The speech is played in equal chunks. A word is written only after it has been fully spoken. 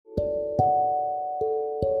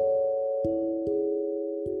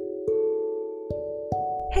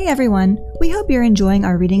Hey everyone! We hope you're enjoying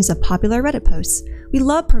our readings of popular Reddit posts. We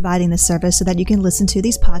love providing this service so that you can listen to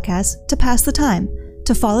these podcasts to pass the time,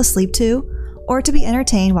 to fall asleep to, or to be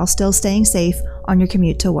entertained while still staying safe on your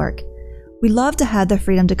commute to work. We love to have the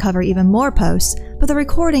freedom to cover even more posts, but the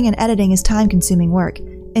recording and editing is time-consuming work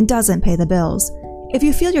and doesn't pay the bills. If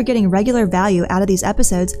you feel you're getting regular value out of these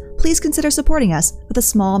episodes, please consider supporting us with a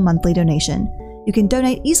small monthly donation. You can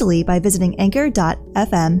donate easily by visiting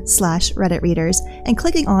anchor.fm/redditreaders and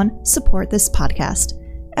clicking on Support This Podcast.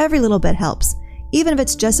 Every little bit helps, even if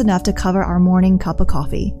it's just enough to cover our morning cup of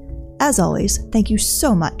coffee. As always, thank you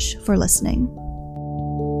so much for listening.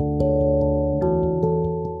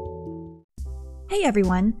 Hey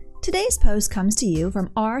everyone! Today's post comes to you from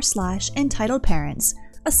r/EntitledParents,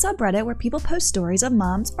 a subreddit where people post stories of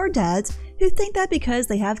moms or dads who think that because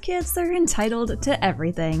they have kids, they're entitled to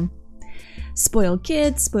everything. Spoiled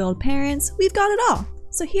kids, spoiled parents, we've got it all.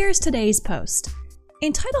 So here's today's post.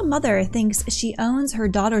 Entitled mother thinks she owns her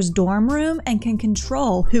daughter's dorm room and can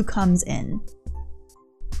control who comes in.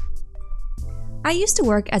 I used to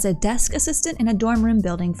work as a desk assistant in a dorm room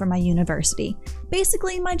building for my university.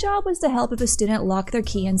 Basically, my job was to help if a student locked their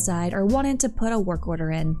key inside or wanted to put a work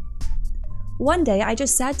order in. One day, I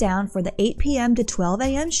just sat down for the 8 p.m. to 12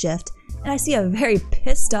 a.m. shift, and I see a very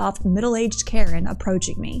pissed off middle-aged Karen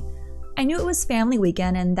approaching me. I knew it was family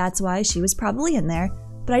weekend and that's why she was probably in there,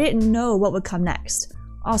 but I didn't know what would come next.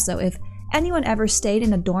 Also, if anyone ever stayed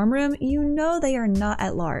in a dorm room, you know they are not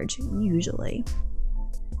at large, usually.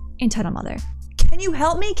 Entitled mother. Can you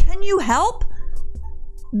help me? Can you help?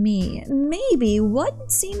 Me. Maybe.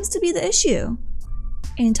 What seems to be the issue?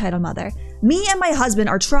 Entitled mother. Me and my husband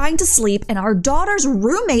are trying to sleep and our daughter's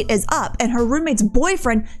roommate is up and her roommate's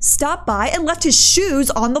boyfriend stopped by and left his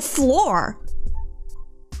shoes on the floor.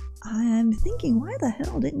 I'm thinking, why the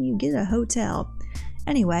hell didn't you get a hotel?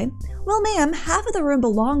 Anyway, well ma'am, half of the room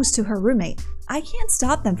belongs to her roommate. I can't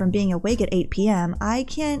stop them from being awake at 8 p.m. I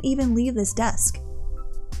can't even leave this desk.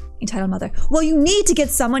 Entitled mother. Well, you need to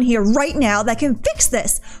get someone here right now that can fix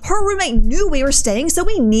this. Her roommate knew we were staying, so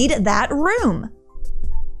we need that room.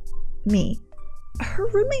 Me. Her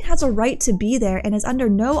roommate has a right to be there and is under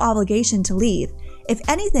no obligation to leave. If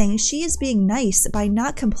anything, she is being nice by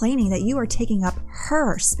not complaining that you are taking up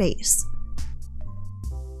her space.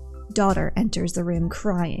 Daughter enters the room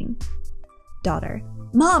crying. Daughter.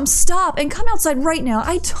 Mom, stop and come outside right now.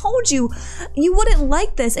 I told you you wouldn't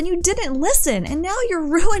like this and you didn't listen, and now you're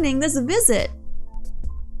ruining this visit.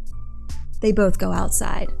 They both go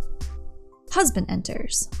outside. Husband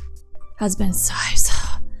enters. Husband sighs.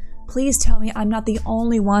 Please tell me I'm not the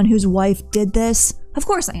only one whose wife did this. Of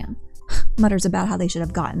course I am. Mutters about how they should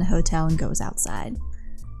have gotten a hotel and goes outside.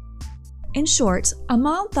 In short, a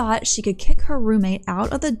mom thought she could kick her roommate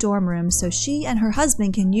out of the dorm room so she and her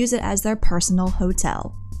husband can use it as their personal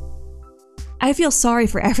hotel. I feel sorry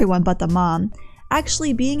for everyone but the mom.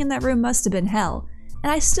 Actually, being in that room must have been hell,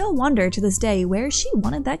 and I still wonder to this day where she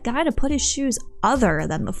wanted that guy to put his shoes other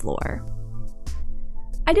than the floor.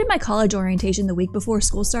 I did my college orientation the week before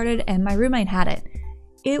school started and my roommate had it.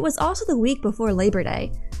 It was also the week before Labor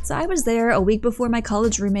Day, so I was there a week before my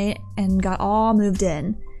college roommate and got all moved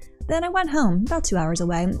in. Then I went home, about 2 hours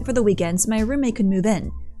away, for the weekend so my roommate could move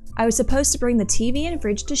in. I was supposed to bring the TV and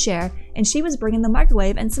fridge to share, and she was bringing the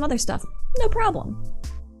microwave and some other stuff. No problem.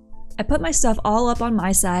 I put my stuff all up on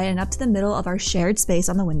my side and up to the middle of our shared space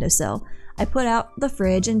on the windowsill. I put out the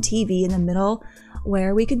fridge and TV in the middle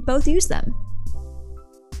where we could both use them.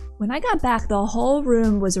 When I got back, the whole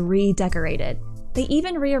room was redecorated. They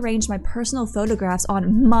even rearranged my personal photographs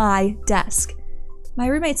on my desk. My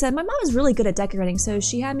roommate said my mom is really good at decorating, so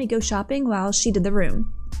she had me go shopping while she did the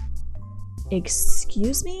room.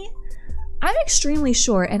 Excuse me? I'm extremely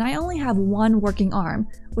short and I only have one working arm,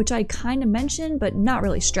 which I kind of mentioned but not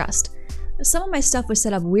really stressed. Some of my stuff was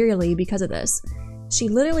set up weirdly because of this. She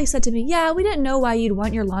literally said to me, yeah, we didn't know why you'd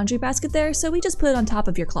want your laundry basket there, so we just put it on top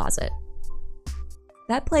of your closet.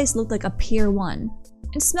 That place looked like a Pier 1.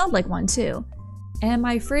 It smelled like one too. And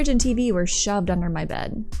my fridge and TV were shoved under my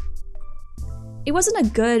bed. It wasn't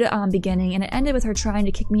a good beginning, and it ended with her trying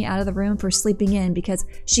to kick me out of the room for sleeping in because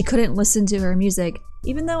she couldn't listen to her music,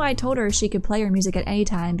 even though I told her she could play her music at any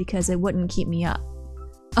time because it wouldn't keep me up.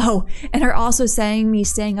 Oh, and her also saying me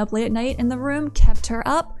staying up late at night in the room kept her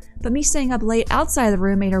up, but me staying up late outside the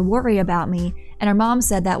room made her worry about me, and her mom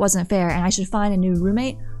said that wasn't fair and I should find a new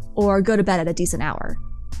roommate or go to bed at a decent hour.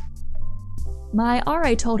 My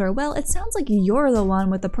RA told her, well, it sounds like you're the one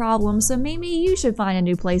with the problem, so maybe you should find a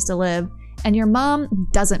new place to live, and your mom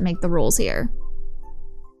doesn't make the rules here.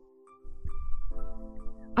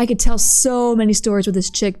 I could tell so many stories with this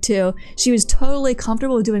chick too. She was totally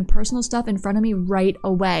comfortable with doing personal stuff in front of me right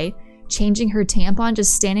away. Changing her tampon,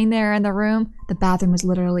 just standing there in the room. The bathroom was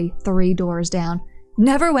literally 3 doors down.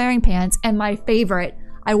 Never wearing pants, and my favorite,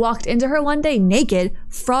 I walked into her one day naked,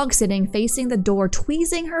 frog sitting, facing the door,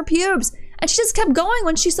 tweezing her pubes, and she just kept going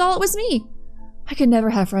when she saw it was me. I could never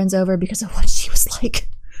have friends over because of what she was like.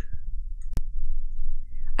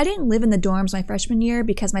 I didn't live in the dorms my freshman year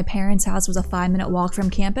because my parents' house was a 5-minute walk from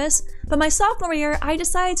campus, but my sophomore year, I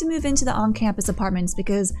decided to move into the on-campus apartments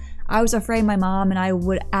because I was afraid my mom and I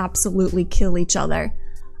would absolutely kill each other.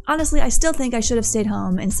 Honestly, I still think I should have stayed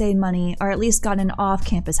home and saved money, or at least gotten an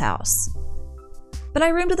off-campus house. But I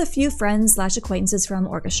roomed with a few friends/acquaintances from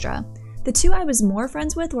orchestra. The 2 I was more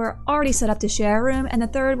friends with were already set up to share a room, and the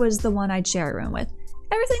 3rd was the one I'd share a room with.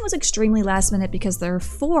 Everything was extremely last minute because their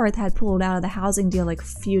 4th had pulled out of the housing deal like a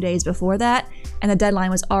few days before that, and the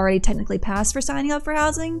deadline was already technically passed for signing up for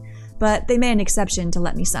housing, but they made an exception to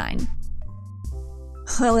let me sign.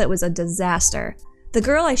 Well, it was a disaster. The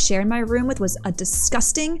girl I shared my room with was a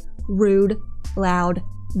disgusting, rude, loud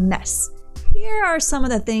mess. Here are some of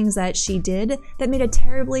the things that she did that made a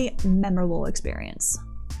terribly memorable experience.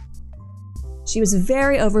 She was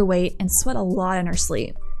very overweight and sweat a lot in her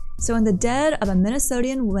sleep. So in the dead of a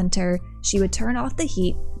Minnesotan winter, she would turn off the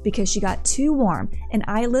heat because she got too warm, and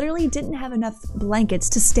I literally didn't have enough blankets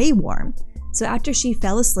to stay warm. So after she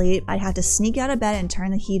fell asleep, I'd have to sneak out of bed and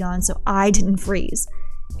turn the heat on so I didn't freeze.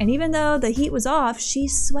 And even though the heat was off, she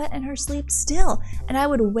sweat in her sleep still, and I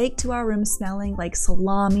would wake to our room smelling like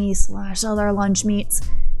salami/other lunch meats.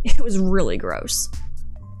 It was really gross.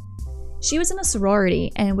 She was in a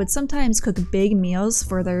sorority and would sometimes cook big meals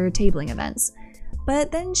for their tabling events.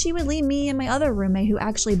 But then she would leave me and my other roommate who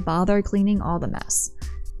actually bothered cleaning all the mess.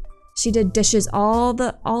 She did dishes all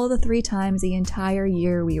the 3 times the entire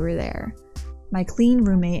year we were there. My clean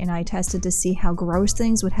roommate and I tested to see how gross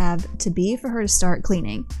things would have to be for her to start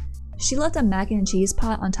cleaning. She left a mac and cheese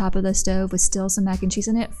pot on top of the stove with still some mac and cheese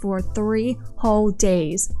in it for 3 whole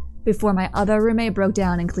days before my other roommate broke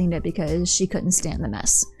down and cleaned it because she couldn't stand the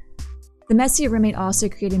mess. The messy roommate also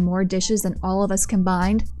created more dishes than all of us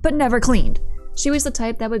combined, but never cleaned. She was the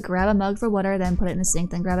type that would grab a mug for water, then put it in the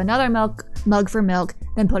sink, then grab another mug for milk,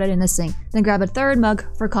 then put it in the sink, then grab a 3rd mug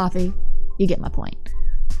for coffee. You get my point.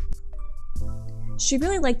 She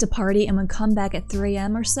really liked to party and would come back at 3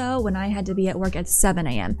 a.m. or so when I had to be at work at 7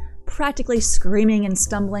 a.m., practically screaming and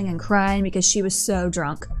stumbling and crying because she was so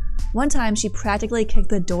drunk. One time, she practically kicked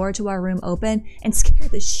the door to our room open and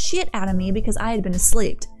scared the shit out of me because I had been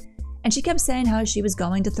asleep. And she kept saying how she was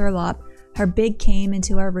going to throw up. Her big came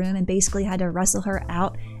into our room and basically had to wrestle her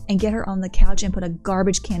out and get her on the couch and put a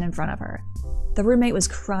garbage can in front of her. The roommate was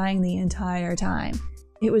crying the entire time.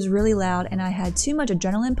 It was really loud and I had too much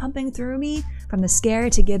adrenaline pumping through me from the scare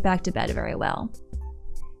to get back to bed very well.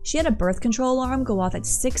 She had a birth control alarm go off at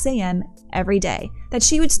 6 a.m. every day that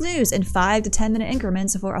she would snooze in 5 to 10 minute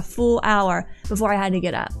increments for a full hour before I had to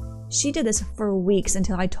get up. She did this for weeks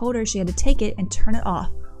until I told her she had to take it and turn it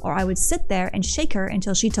off, or I would sit there and shake her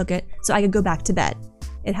until she took it so I could go back to bed.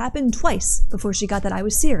 It happened twice before she got that I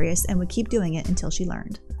was serious and would keep doing it until she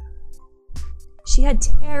learned. She had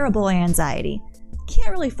terrible anxiety.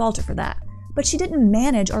 Can't really fault her for that, but she didn't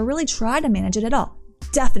manage or really try to manage it at all.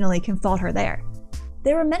 Definitely can fault her there.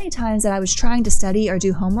 There were many times that I was trying to study or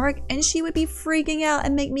do homework and she would be freaking out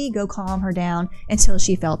and make me go calm her down until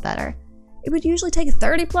she felt better. It would usually take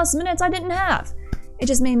 30+ minutes I didn't have. It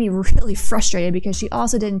just made me really frustrated because she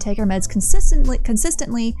also didn't take her meds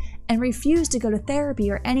consistently and refused to go to therapy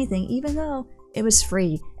or anything, even though it was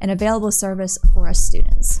free and available service for us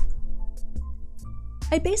students.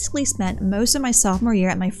 I basically spent most of my sophomore year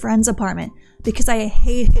at my friend's apartment because I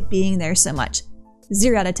hated being there so much.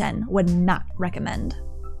 0 out of 10 would not recommend.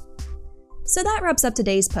 So that wraps up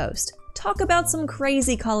today's post. Talk about some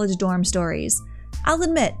crazy college dorm stories. I'll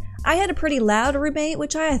admit, I had a pretty loud roommate,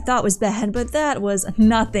 which I thought was bad, but that was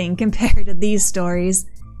nothing compared to these stories.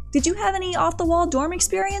 Did you have any off-the-wall dorm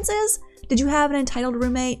experiences? Did you have an entitled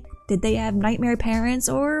roommate? Did they have nightmare parents,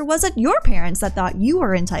 or was it your parents that thought you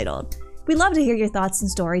were entitled? We'd love to hear your thoughts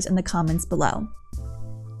and stories in the comments below.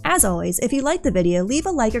 As always, if you liked the video, leave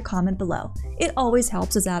a like or comment below. It always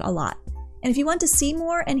helps us out a lot. And if you want to see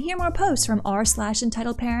more and hear more posts from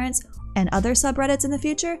r/EntitledParents and other subreddits in the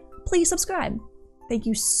future, please subscribe. Thank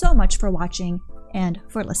you so much for watching and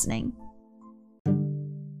for listening.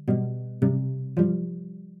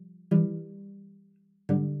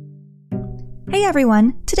 Hey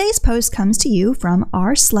everyone! Today's post comes to you from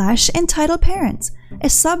r/EntitledParents, a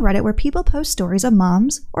subreddit where people post stories of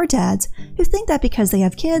moms or dads who think that because they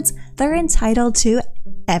have kids, they're entitled to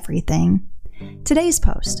everything. Today's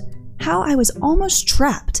post: how I was almost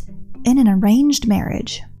trapped in an arranged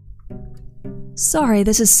marriage. Sorry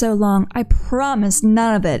this is so long, I promise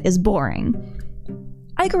none of it is boring.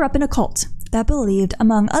 I grew up in a cult that believed,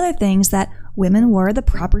 among other things, that women were the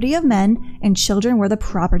property of men and children were the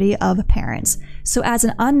property of parents. So as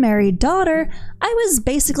an unmarried daughter, I was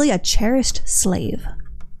basically a cherished slave.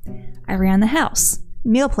 I ran the house,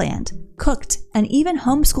 meal planned, cooked, and even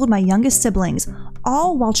homeschooled my youngest siblings,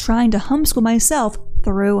 all while trying to homeschool myself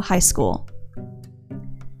through high school.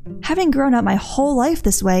 Having grown up my whole life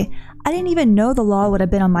this way, I didn't even know the law would have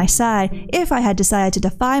been on my side if I had decided to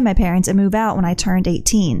defy my parents and move out when I turned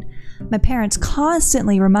 18. My parents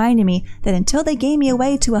constantly reminded me that until they gave me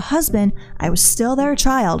away to a husband, I was still their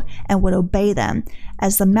child and would obey them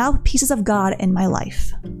as the mouthpieces of God in my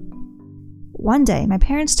life. One day, my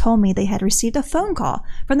parents told me they had received a phone call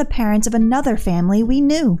from the parents of another family we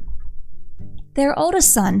knew. Their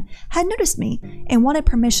oldest son had noticed me and wanted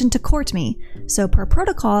permission to court me, so per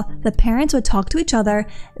protocol, the parents would talk to each other,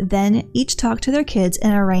 then each talk to their kids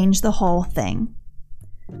and arrange the whole thing.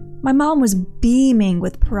 My mom was beaming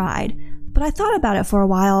with pride, but I thought about it for a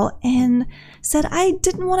while and said I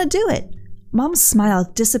didn't want to do it. Mom's smile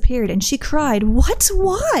disappeared and she cried, "What?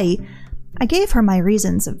 Why?" I gave her my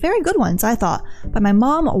reasons, very good ones, I thought, but my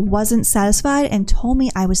mom wasn't satisfied and told me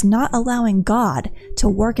I was not allowing God to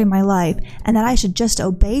work in my life and that I should just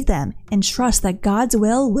obey them and trust that God's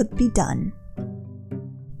will would be done.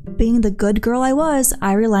 Being the good girl I was,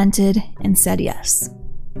 I relented and said yes.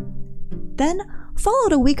 Then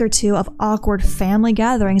followed a week or two of awkward family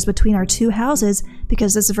gatherings between our two houses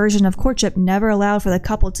because this version of courtship never allowed for the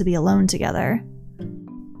couple to be alone together.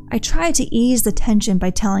 I tried to ease the tension by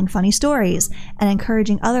telling funny stories and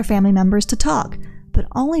encouraging other family members to talk, but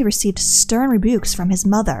only received stern rebukes from his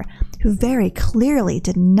mother, who very clearly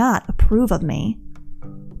did not approve of me.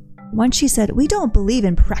 Once she said, "We don't believe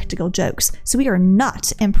in practical jokes, so we are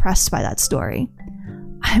not impressed by that story."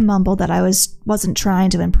 I mumbled that I wasn't trying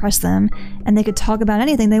to impress them and they could talk about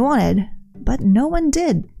anything they wanted, but no one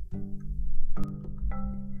did.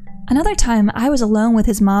 Another time, I was alone with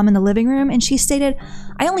his mom in the living room and she stated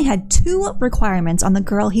I only had 2 requirements on the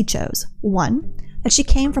girl he chose. 1, that she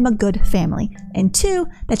came from a good family, and 2,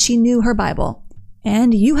 that she knew her Bible.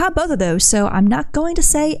 And you have both of those, so I'm not going to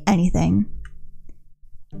say anything.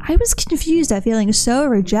 I was confused at feeling so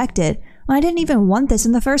rejected when I didn't even want this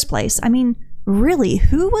in the first place. I mean, really,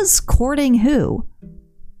 who was courting who?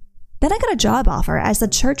 Then I got a job offer as the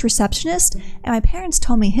church receptionist, and my parents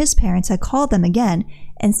told me his parents had called them again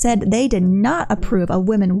and said they did not approve of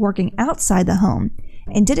women working outside the home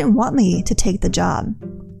and didn't want me to take the job.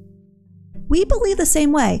 We believe the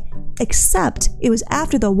same way, except it was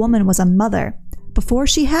after the woman was a mother. Before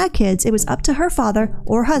she had kids, it was up to her father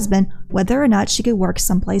or husband whether or not she could work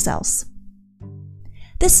someplace else.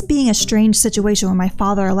 This being a strange situation where my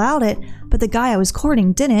father allowed it, but the guy I was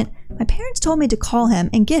courting didn't, my parents told me to call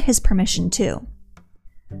him and get his permission too.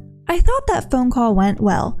 I thought that phone call went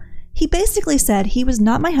well. He basically said he was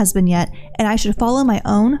not my husband yet and I should follow my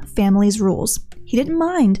own family's rules. He didn't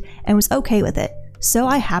mind and was okay with it, so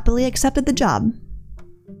I happily accepted the job.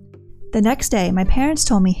 The next day, my parents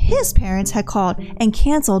told me his parents had called and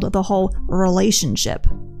canceled the whole relationship.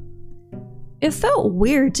 It felt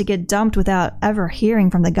weird to get dumped without ever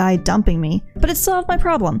hearing from the guy dumping me, but it solved my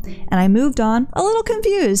problem, and I moved on a little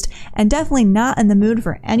confused and definitely not in the mood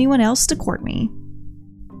for anyone else to court me.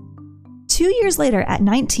 2 years later, at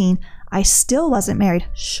 19, I still wasn't married,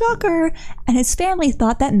 shocker, and his family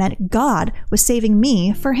thought that meant God was saving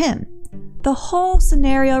me for him. The whole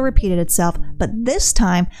scenario repeated itself, but this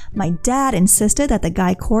time, my dad insisted that the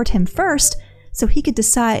guy court him first so he could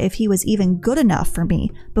decide if he was even good enough for me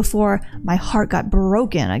before my heart got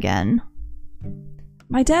broken again.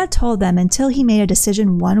 My dad told them until he made a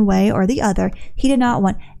decision one way or the other, he did not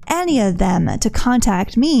want any of them to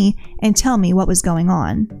contact me and tell me what was going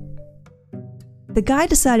on. The guy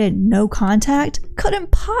decided no contact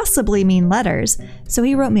couldn't possibly mean letters, so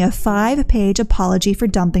he wrote me a 5-page apology for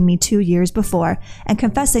dumping me 2 years before and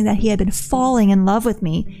confessing that he had been falling in love with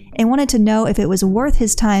me and wanted to know if it was worth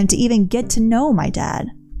his time to even get to know my dad.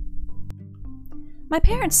 My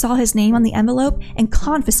parents saw his name on the envelope and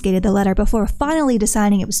confiscated the letter before finally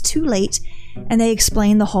deciding it was too late, and they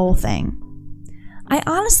explained the whole thing. I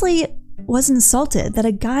honestly was insulted that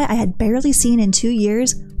a guy I had barely seen in 2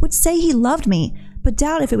 years would say he loved me, but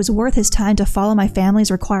doubt if it was worth his time to follow my family's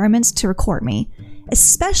requirements to court me.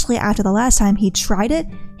 Especially after the last time he tried it,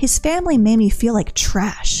 his family made me feel like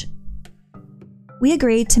trash. We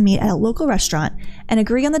agreed to meet at a local restaurant and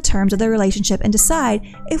agree on the terms of the relationship and decide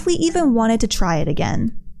if we even wanted to try it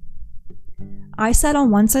again. I sat on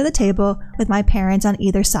one side of the table with my parents on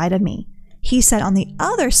either side of me. He sat on the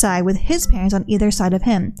other side with his parents on either side of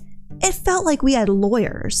him. It felt like we had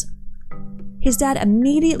lawyers. His dad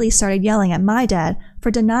immediately started yelling at my dad for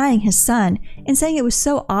denying his son and saying it was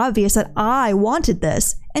so obvious that I wanted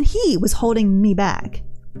this and he was holding me back.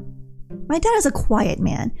 My dad is a quiet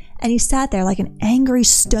man, and he sat there like an angry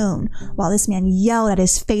stone while this man yelled at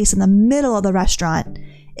his face in the middle of the restaurant.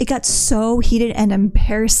 It got so heated and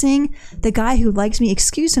embarrassing, the guy who liked me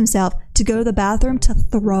excused himself to go to the bathroom to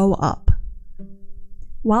throw up.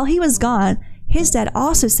 While he was gone, his dad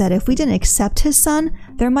also said if we didn't accept his son,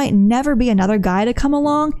 there might never be another guy to come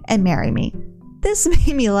along and marry me. This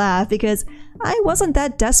made me laugh because I wasn't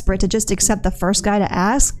that desperate to just accept the first guy to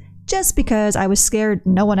ask, just because I was scared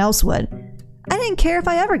no one else would. I didn't care if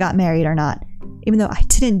I ever got married or not, even though I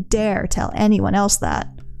didn't dare tell anyone else that.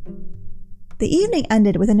 The evening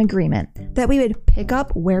ended with an agreement that we would pick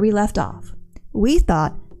up where we left off. We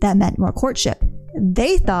thought that meant more courtship.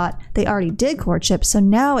 They thought they already did courtship, so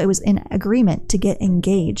now it was in agreement to get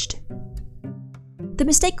engaged. The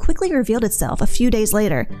mistake quickly revealed itself a few days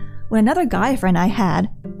later when another guy friend I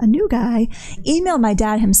had, a new guy, emailed my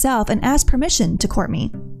dad himself and asked permission to court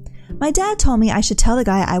me. My dad told me I should tell the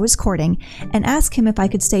guy I was courting and ask him if I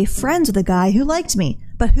could stay friends with the guy who liked me,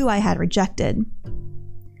 but who I had rejected.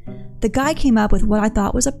 The guy came up with what I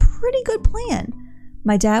thought was a pretty good plan.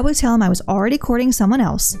 My dad would tell him I was already courting someone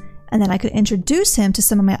else, and then I could introduce him to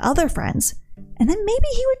some of my other friends, and then maybe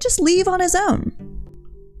he would just leave on his own.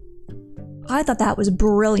 I thought that was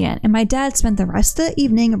brilliant, and my dad spent the rest of the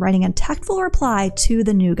evening writing a tactful reply to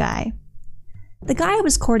the new guy. The guy I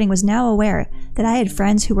was courting was now aware that I had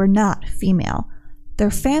friends who were not female. Their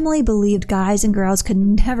family believed guys and girls could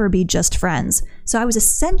never be just friends, so I was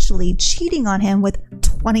essentially cheating on him with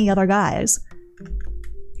 20 other guys.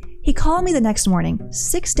 He called me the next morning,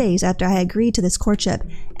 6 days after I agreed to this courtship,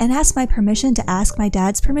 and asked my permission to ask my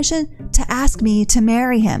dad's permission to ask me to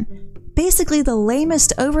marry him. Basically the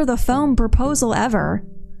lamest over-the-phone proposal ever.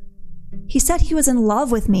 He said he was in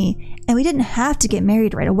love with me, and we didn't have to get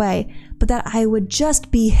married right away, but that I would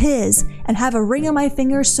just be his and have a ring on my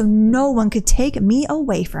finger so no one could take me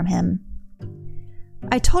away from him.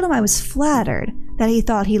 I told him I was flattered that he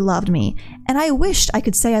thought he loved me, and I wished I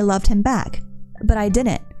could say I loved him back, but I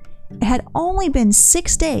didn't. It had only been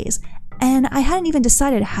 6 days, and I hadn't even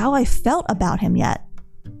decided how I felt about him yet.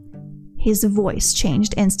 His voice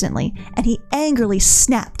changed instantly, and he angrily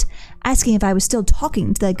snapped, asking if I was still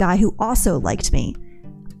talking to the guy who also liked me.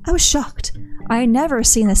 I was shocked. I had never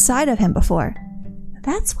seen this side of him before.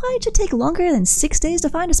 That's why it should take longer than 6 days to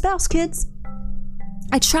find a spouse, kids.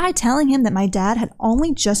 I tried telling him that my dad had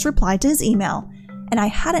only just replied to his email, and I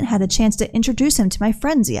hadn't had the chance to introduce him to my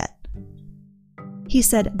friends yet. He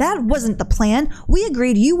said, "That wasn't the plan. We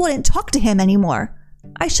agreed you wouldn't talk to him anymore."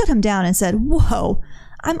 I shut him down and said, "Whoa,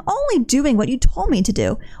 I'm only doing what you told me to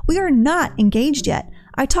do. We are not engaged yet.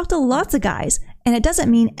 I talked to lots of guys, and it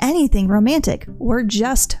doesn't mean anything romantic. We're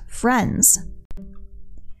just friends."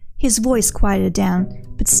 His voice quieted down,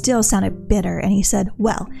 but still sounded bitter, and he said,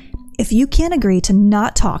 "Well, if you can't agree to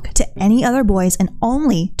not talk to any other boys and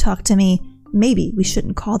only talk to me, maybe we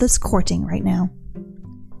shouldn't call this courting right now."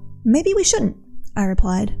 "Maybe we shouldn't," I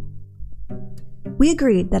replied. We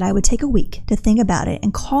agreed that I would take a week to think about it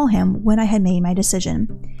and call him when I had made my decision.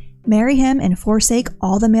 Marry him and forsake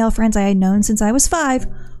all the male friends I had known since I was 5,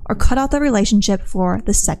 or cut off the relationship for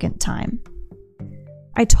the second time.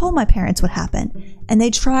 I told my parents what happened, and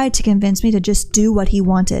they tried to convince me to just do what he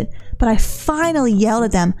wanted, but I finally yelled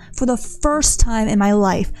at them for the first time in my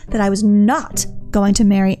life that I was not going to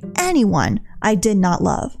marry anyone I did not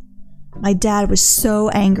love. My dad was so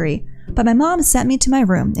angry, but my mom sent me to my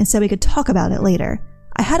room and said we could talk about it later.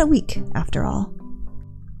 I had a week, after all.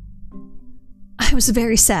 I was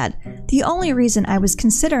very sad. The only reason I was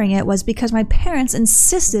considering it was because my parents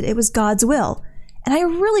insisted it was God's will, and I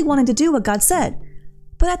really wanted to do what God said.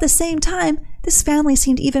 But at the same time, this family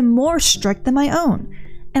seemed even more strict than my own,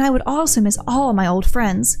 and I would also miss all of my old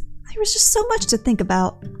friends. There was just so much to think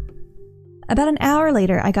about. About an hour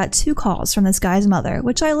later, I got 2 calls from this guy's mother,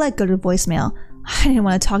 which I let go to voicemail. I didn't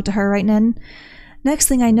want to talk to her right then. Next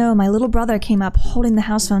thing I know, my little brother came up holding the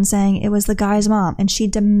house phone saying it was the guy's mom, and she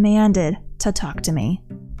demanded to talk to me.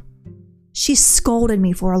 She scolded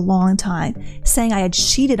me for a long time, saying I had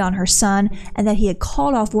cheated on her son and that he had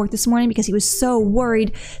called off work this morning because he was so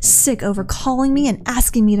worried, sick over calling me and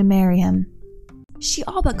asking me to marry him. She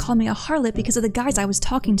all but called me a harlot because of the guys I was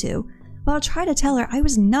talking to, while I tried to tell her I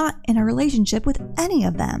was not in a relationship with any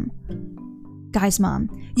of them. Guy's mom,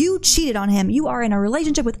 "You cheated on him. You are in a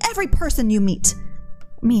relationship with every person you meet."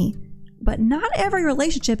 Me, But not every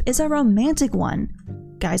relationship is a romantic one.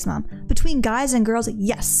 Guy's mom. Between guys and girls,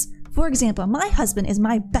 yes. For example, my husband is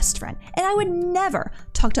my best friend, and I would never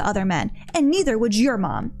talk to other men, and neither would your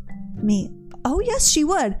mom. Me. Oh yes, she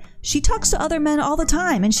would. She talks to other men all the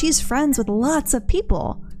time, and she's friends with lots of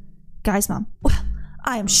people. Guy's mom. Well,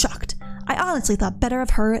 I am shocked. I honestly thought better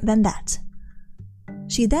of her than that.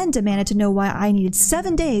 She then demanded to know why I needed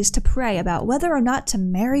 7 days to pray about whether or not to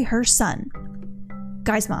marry her son.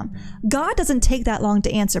 Guy's mom. God doesn't take that long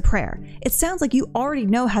to answer prayer. It sounds like you already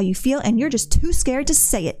know how you feel and you're just too scared to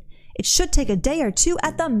say it. It should take a day or 2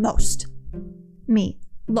 at the most. Me.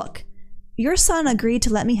 Look, your son agreed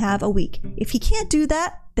to let me have a week. If he can't do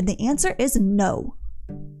that, then the answer is no.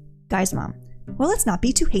 Guy's mom. Well, let's not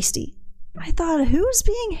be too hasty. I thought, who's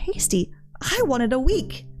being hasty? I wanted a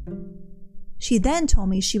week. She then told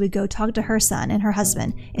me she would go talk to her son and her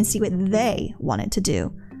husband and see what they wanted to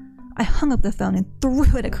do. I hung up the phone and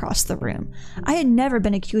threw it across the room. I had never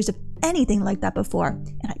been accused of anything like that before,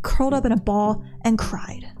 and I curled up in a ball and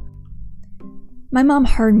cried. My mom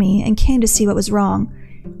heard me and came to see what was wrong.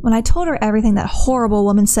 When I told her everything that horrible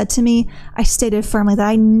woman said to me, I stated firmly that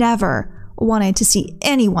I never wanted to see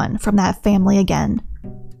anyone from that family again.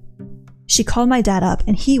 She called my dad up,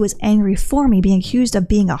 and he was angry for me being accused of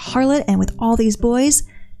being a harlot and with all these boys,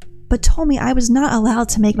 but told me I was not allowed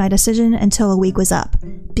to make my decision until a week was up,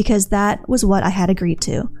 because that was what I had agreed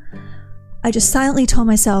to. I just silently told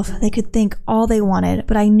myself they could think all they wanted,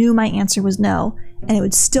 but I knew my answer was no, and it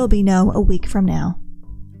would still be no a week from now.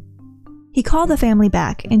 He called the family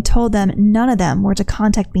back and told them none of them were to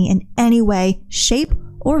contact me in any way, shape,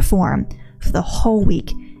 or form for the whole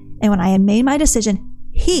week, and when I had made my decision,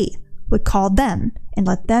 he would call them and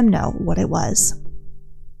let them know what it was.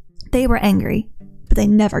 They were angry, but they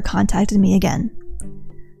never contacted me again.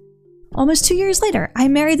 Almost 2 years later, I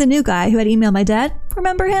married the new guy who had emailed my dad.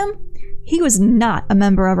 Remember him? He was not a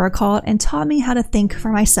member of our cult and taught me how to think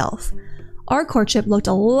for myself. Our courtship looked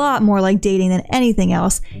a lot more like dating than anything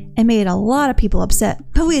else and made a lot of people upset,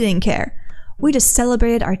 but we didn't care. We just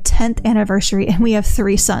celebrated our 10th anniversary and we have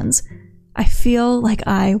 3 sons. I feel like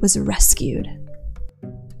I was rescued.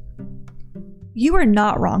 You were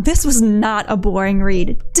not wrong. This was not a boring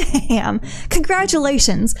read. Damn.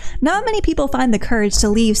 Congratulations. Not many people find the courage to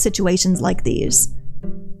leave situations like these.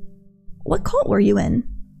 What cult were you in?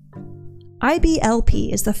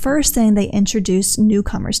 IBLP is the first thing they introduce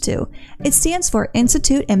newcomers to. It stands for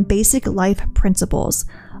Institute and Basic Life Principles.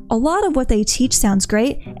 A lot of what they teach sounds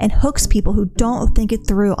great and hooks people who don't think it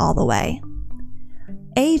through all the way.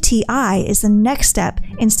 ATI is the next step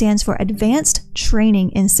and stands for Advanced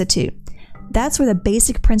Training Institute. That's where the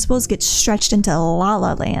basic principles get stretched into La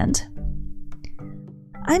La Land.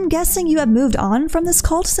 I'm guessing you have moved on from this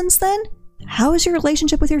cult since then? How is your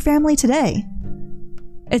relationship with your family today?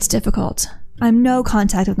 It's difficult. I'm no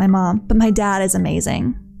contact with my mom, but my dad is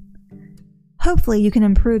amazing. Hopefully you can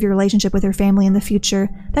improve your relationship with your family in the future.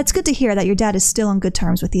 That's good to hear that your dad is still on good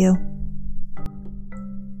terms with you.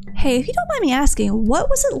 Hey, if you don't mind me asking, what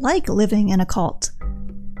was it like living in a cult?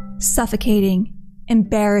 Suffocating,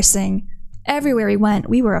 embarrassing. Everywhere we went,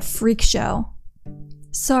 we were a freak show.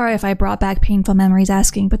 Sorry if I brought back painful memories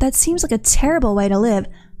asking, but that seems like a terrible way to live.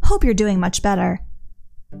 Hope you're doing much better.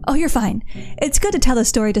 Oh, you're fine. It's good to tell the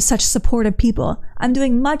story to such supportive people. I'm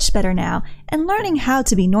doing much better now and learning how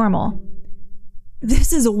to be normal.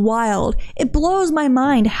 This is wild. It blows my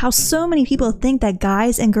mind how so many people think that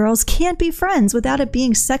guys and girls can't be friends without it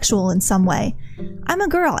being sexual in some way. I'm a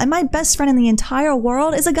girl and my best friend in the entire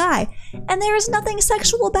world is a guy, and there is nothing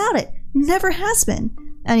sexual about it. Never has been.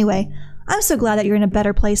 Anyway, I'm so glad that you're in a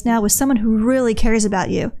better place now with someone who really cares about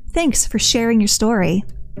you. Thanks for sharing your story.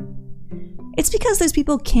 It's because those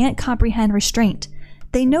people can't comprehend restraint.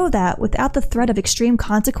 They know that without the threat of extreme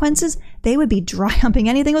consequences, they would be dry humping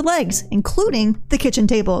anything with legs, including the kitchen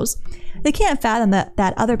tables. They can't fathom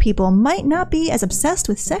that other people might not be as obsessed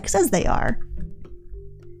with sex as they are.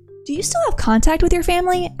 Do you still have contact with your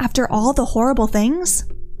family after all the horrible things?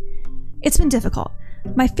 It's been difficult.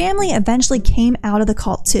 My family eventually came out of the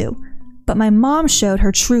cult too, but my mom showed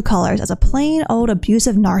her true colors as a plain old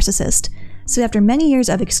abusive narcissist. So after many years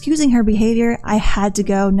of excusing her behavior, I had to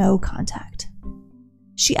go no contact.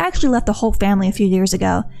 She actually left the whole family a few years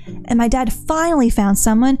ago, and my dad finally found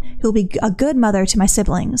someone who will be a good mother to my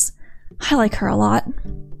siblings. I like her a lot.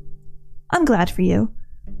 I'm glad for you.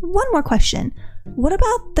 One more question. What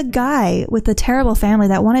about the guy with the terrible family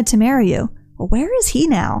that wanted to marry you? Where is he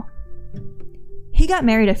now? He got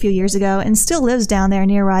married a few years ago and still lives down there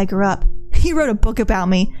near where I grew up. He wrote a book about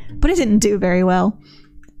me, but it didn't do very well.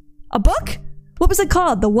 A book? What was it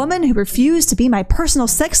called? The Woman Who Refused to Be My Personal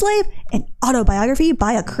Sex Slave? An autobiography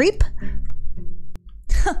by a creep?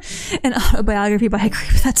 An autobiography by a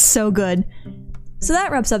creep. That's so good. So that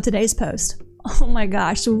wraps up today's post. Oh my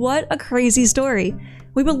gosh, what a crazy story.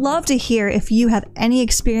 We would love to hear if you have any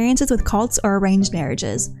experiences with cults or arranged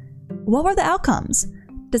marriages. What were the outcomes?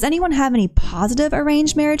 Does anyone have any positive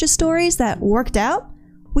arranged marriages stories that worked out?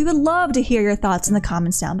 We would love to hear your thoughts in the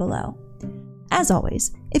comments down below. As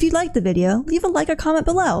always, if you liked the video, leave a like or comment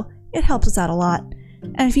below. It helps us out a lot.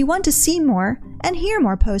 And if you want to see more and hear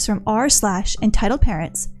more posts from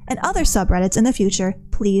r/EntitledParents and other subreddits in the future,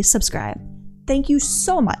 please subscribe. Thank you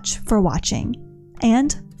so much for watching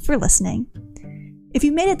and for listening. If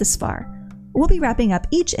you made it this far, we'll be wrapping up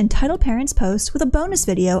each Entitled Parents post with a bonus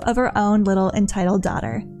video of our own little entitled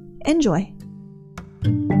daughter. Enjoy!